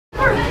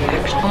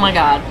Oh my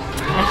god.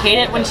 I hate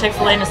it when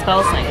Chick-fil-A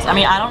misspells things. I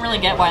mean, I don't really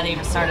get why they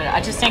even started it.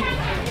 I just think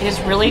it is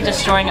really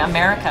destroying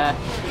America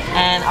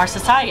and our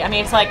society. I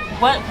mean, it's like,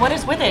 what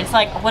is with it? It's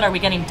like, what, are we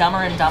getting dumber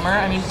and dumber?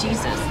 I mean,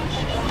 Jesus.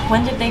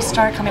 When did they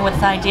start coming with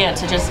the idea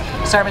to just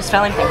start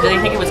misspelling things? Did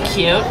they think it was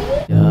cute?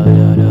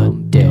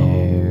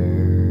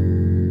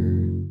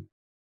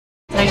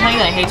 Did I tell you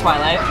that I hate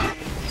Twilight?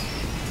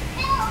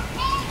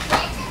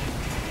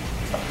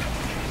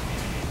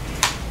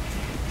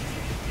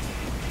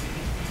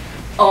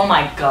 Oh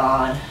my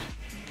god.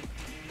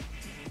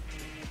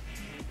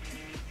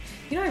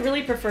 You know, I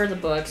really prefer the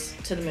books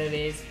to the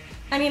movies.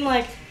 I mean,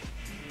 like,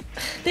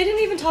 they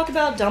didn't even talk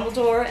about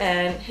Dumbledore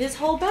and his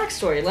whole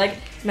backstory. Like,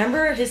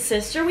 remember his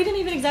sister? We didn't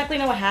even exactly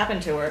know what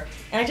happened to her.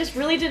 And I just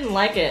really didn't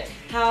like it.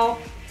 How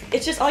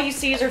it's just all you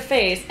see is her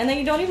face, and then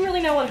you don't even really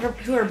know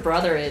who their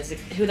brother is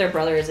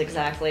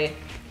exactly.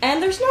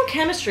 And there's no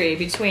chemistry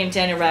between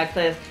Daniel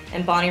Radcliffe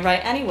and Bonnie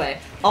Wright anyway.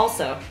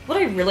 Also, what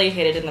I really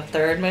hated in the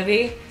third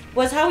movie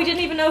was how we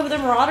didn't even know who the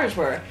Marauders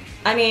were.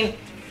 I mean,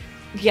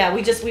 yeah,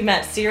 we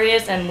met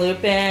Sirius and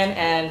Lupin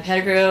and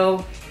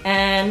Pettigrew,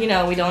 and you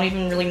know, we don't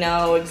even really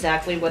know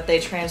exactly what they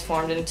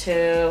transformed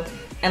into,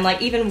 and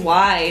like even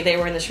why they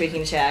were in the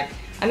Shrieking Shack.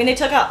 I mean, they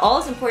took out all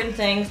those important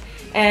things,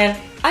 and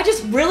I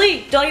just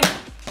really don't even...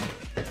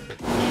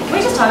 Can we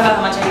just talk about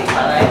how much I hate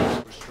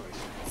Twilight?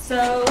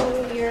 So,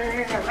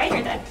 you're a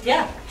writer then?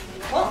 Yeah.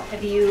 Well,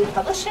 have you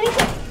published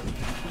anything?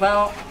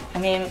 Well, I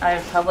mean,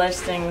 I've published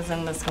things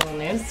in the school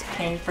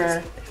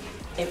newspaper,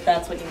 if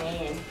that's what you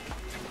mean.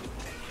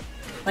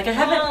 Like, I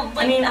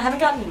haven't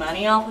gotten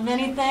money off of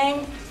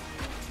anything,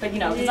 but you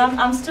know, because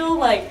I'm still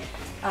like,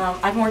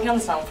 I've been working on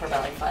this novel for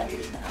about like 5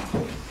 years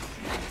now.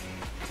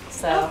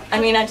 So, I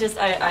mean,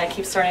 I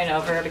keep starting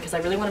over because I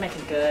really want to make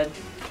it good.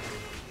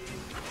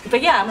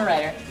 But yeah, I'm a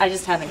writer. I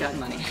just haven't gotten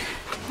money.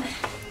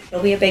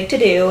 It'll be a big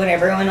to-do and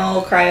everyone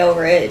will cry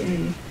over it.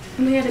 And...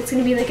 oh my god, it's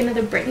gonna be like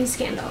another Britney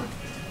scandal.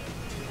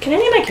 Can I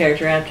name my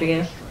character after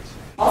you?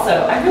 Also,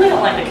 I really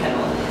don't like the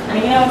Kindle. I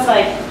mean, you know, it's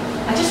like,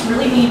 I just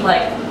really need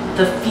like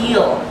the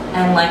feel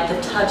and like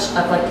the touch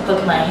of like the book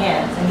in my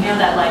hands. And you know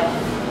that like,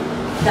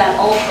 that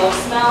old book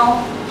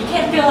smell? You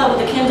can't feel that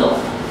with the Kindle.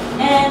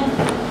 And,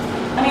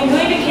 I mean, who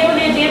even came with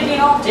the idea of being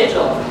all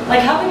digital?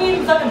 Like, how can you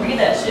even fucking read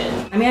that shit?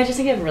 I mean, I just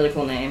think you have a really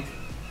cool name.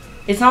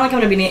 It's not like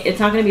it's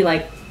not gonna be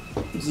like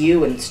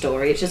you and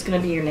story, it's just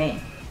gonna be your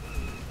name.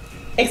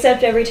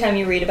 except every time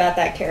you read about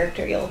that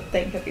character, you'll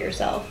think of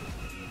yourself.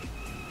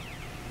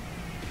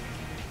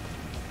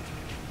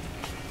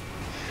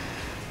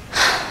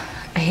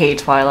 I hate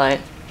Twilight.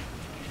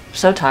 I'm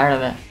so tired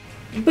of it.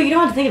 But you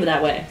don't have to think of it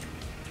that way.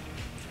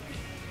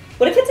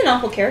 What if it's an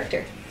awful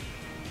character?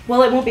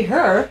 Well, it won't be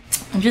her.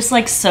 I'm just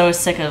like so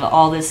sick of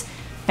all this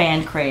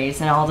fan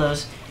craze and all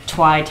those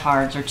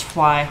Twitards or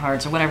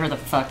Twihards or whatever the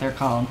fuck they're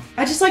called.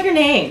 I just like your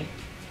name.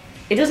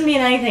 It doesn't mean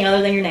anything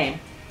other than your name.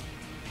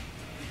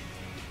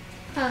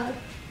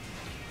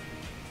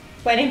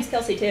 My name's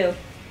Kelsey too.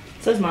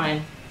 So's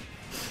mine.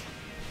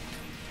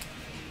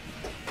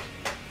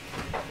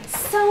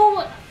 So,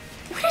 what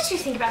did you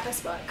think about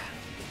this book?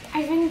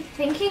 I've been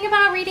thinking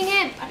about reading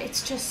it, but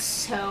it's just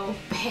so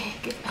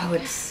big. Oh,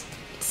 it's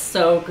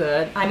so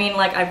good. I mean,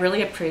 like, I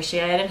really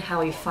appreciated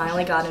how he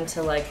finally got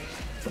into, like,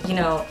 you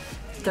know,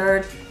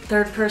 third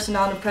person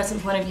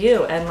omnipresent point of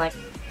view, and like,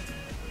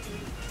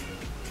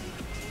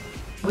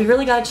 we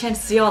really got a chance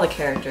to see all the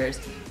characters,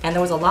 and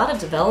there was a lot of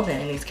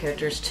development in these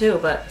characters too,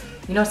 but,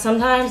 you know,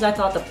 sometimes I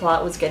thought the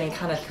plot was getting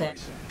kind of thin.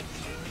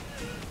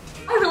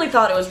 I really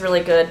thought it was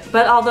really good,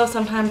 but although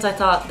sometimes I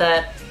thought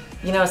that,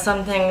 you know,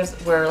 some things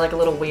were like a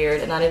little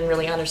weird and I didn't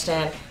really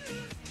understand.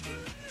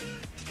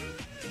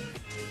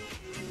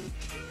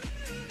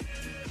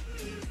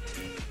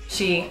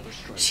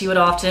 She would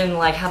often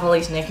like have all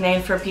these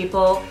nicknames for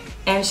people,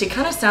 and she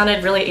kind of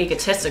sounded really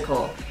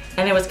egotistical,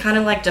 and it was kind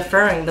of like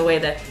deferring the way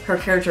that her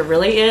character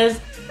really is.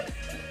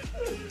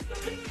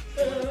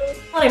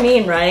 What I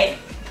mean, right?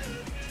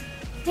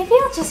 Maybe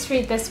I'll just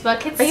read this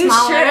book. It's Are you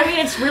smaller. sure? I mean,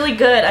 it's really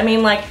good. I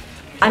mean, like,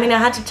 I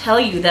had to tell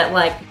you that,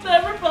 like,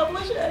 never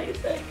publish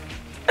anything.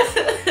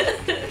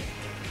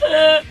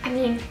 I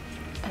mean,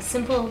 a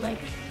simple, like,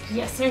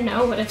 yes or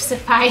no would have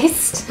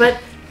sufficed. But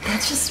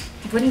that just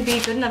wouldn't be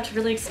good enough to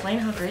really explain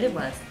how great it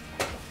was.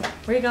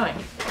 Where are you going?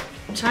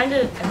 I'm trying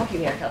to help you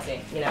here,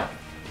 Kelsey, you know.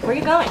 Where are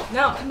you going?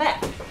 No, come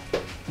back.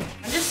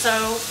 I just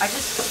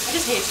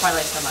hate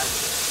Twilight so much.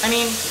 I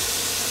mean,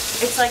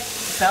 it's like,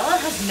 Bella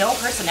has no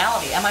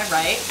personality, am I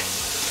right?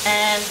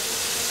 And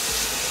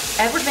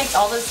Edward makes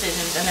all the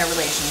decisions in their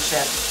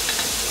relationship.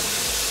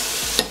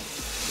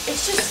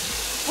 It's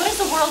just, what is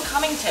the world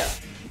coming to?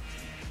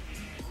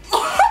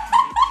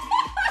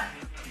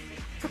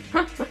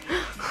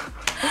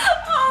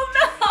 Oh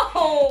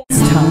no!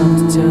 It's time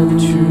to tell the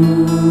truth.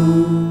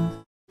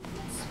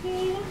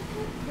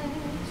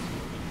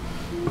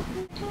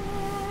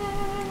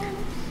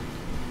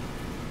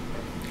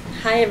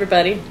 Hi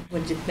everybody.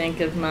 What did you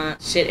think of my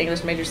shit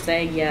English major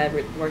say? Yeah,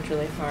 I worked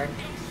really hard.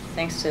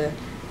 Thanks to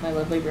my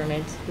lovely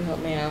roommates who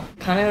helped me out.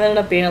 Kind of ended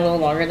up being a little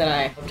longer than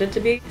I hoped it to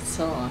be. It's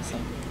so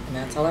awesome. And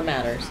that's all that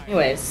matters.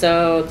 Anyway,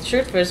 so the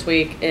truth for this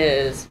week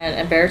is an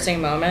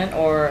embarrassing moment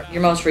or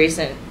your most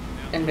recent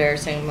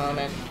embarrassing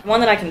moment. One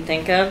that I can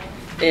think of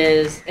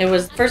is, it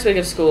was the first week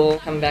of school,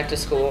 coming back to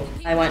school.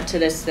 I went to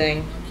this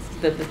thing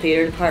that the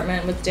theater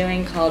department was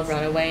doing called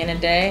Runaway in a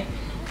Day.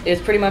 It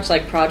was pretty much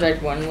like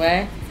Project One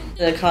Way.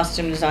 The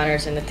costume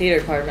designers in the theater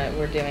department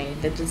were doing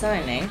the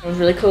designing. It was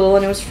really cool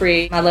and it was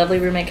free. My lovely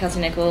roommate,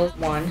 Cousin Nichols,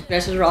 won.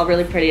 Dresses were all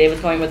really pretty. It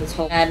was going with this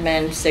whole Mad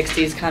Men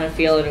 60s kind of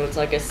feel, and it was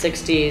like a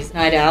 60s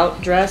night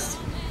out dress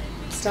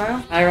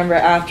style. I remember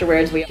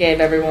afterwards we gave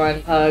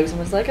everyone hugs and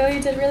was like, oh,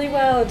 you did really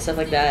well and stuff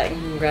like that,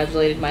 and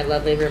congratulated my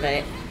lovely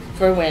roommate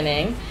for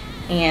winning.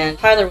 And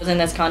Tyler was in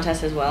this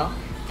contest as well,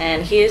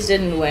 and he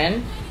didn't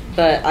win,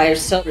 but I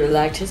still really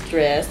liked his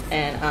dress,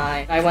 and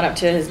I went up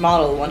to his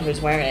model, the one who was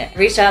wearing it. I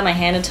reached out my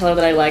hand to tell her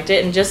that I liked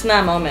it, and just in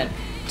that moment,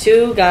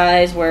 two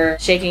guys were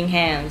shaking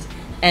hands,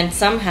 and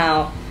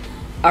somehow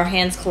our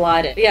hands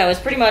collided. But yeah, it was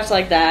pretty much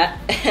like that,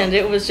 and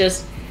it was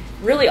just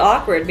really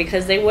awkward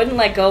because they wouldn't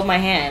let go of my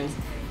hands,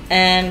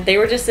 and they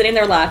were just sitting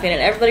there laughing,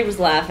 and everybody was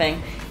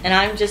laughing, and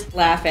I'm just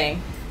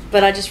laughing.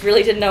 But I just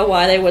really didn't know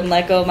why they wouldn't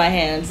let go of my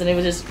hands, and it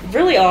was just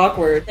really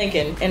awkward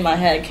thinking in my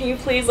head, can you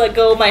please let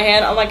go of my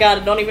hand? Oh my god,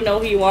 I don't even know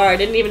who you are. I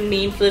didn't even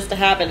mean for this to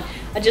happen.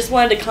 I just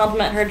wanted to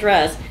compliment her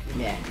dress.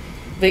 Yeah.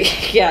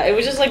 But yeah, it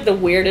was just like the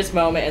weirdest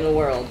moment in the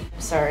world.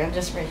 Sorry, I'm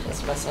just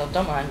racist myself,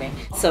 don't mind me.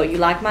 So you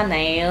like my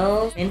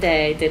nails? And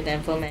they did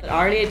them for me. But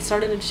already it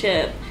started to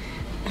chip.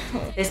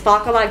 They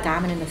sparkle like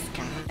diamond in the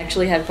sky. I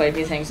actually have quite a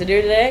few things to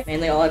do today.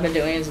 Mainly all I've been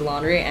doing is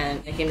laundry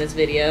and making these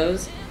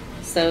videos.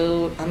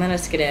 So I'm gonna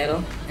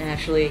skedaddle and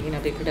actually,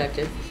 be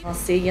productive. I'll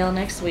see y'all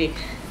next week.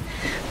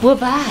 Well,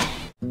 bye.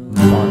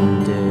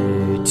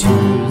 Monday,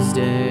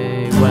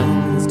 Tuesday,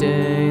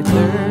 Wednesday,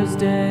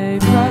 Thursday,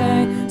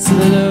 Friday,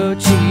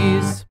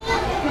 Solilocheese.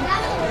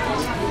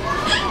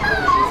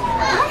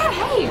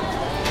 Hey,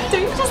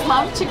 don't you just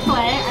love Chick-fil-A?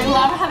 I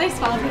love how they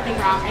spell everything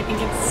wrong. I think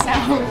it's so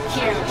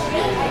cute.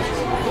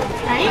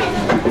 Right?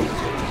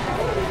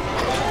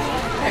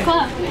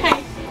 Cool.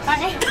 Hey,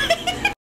 bye.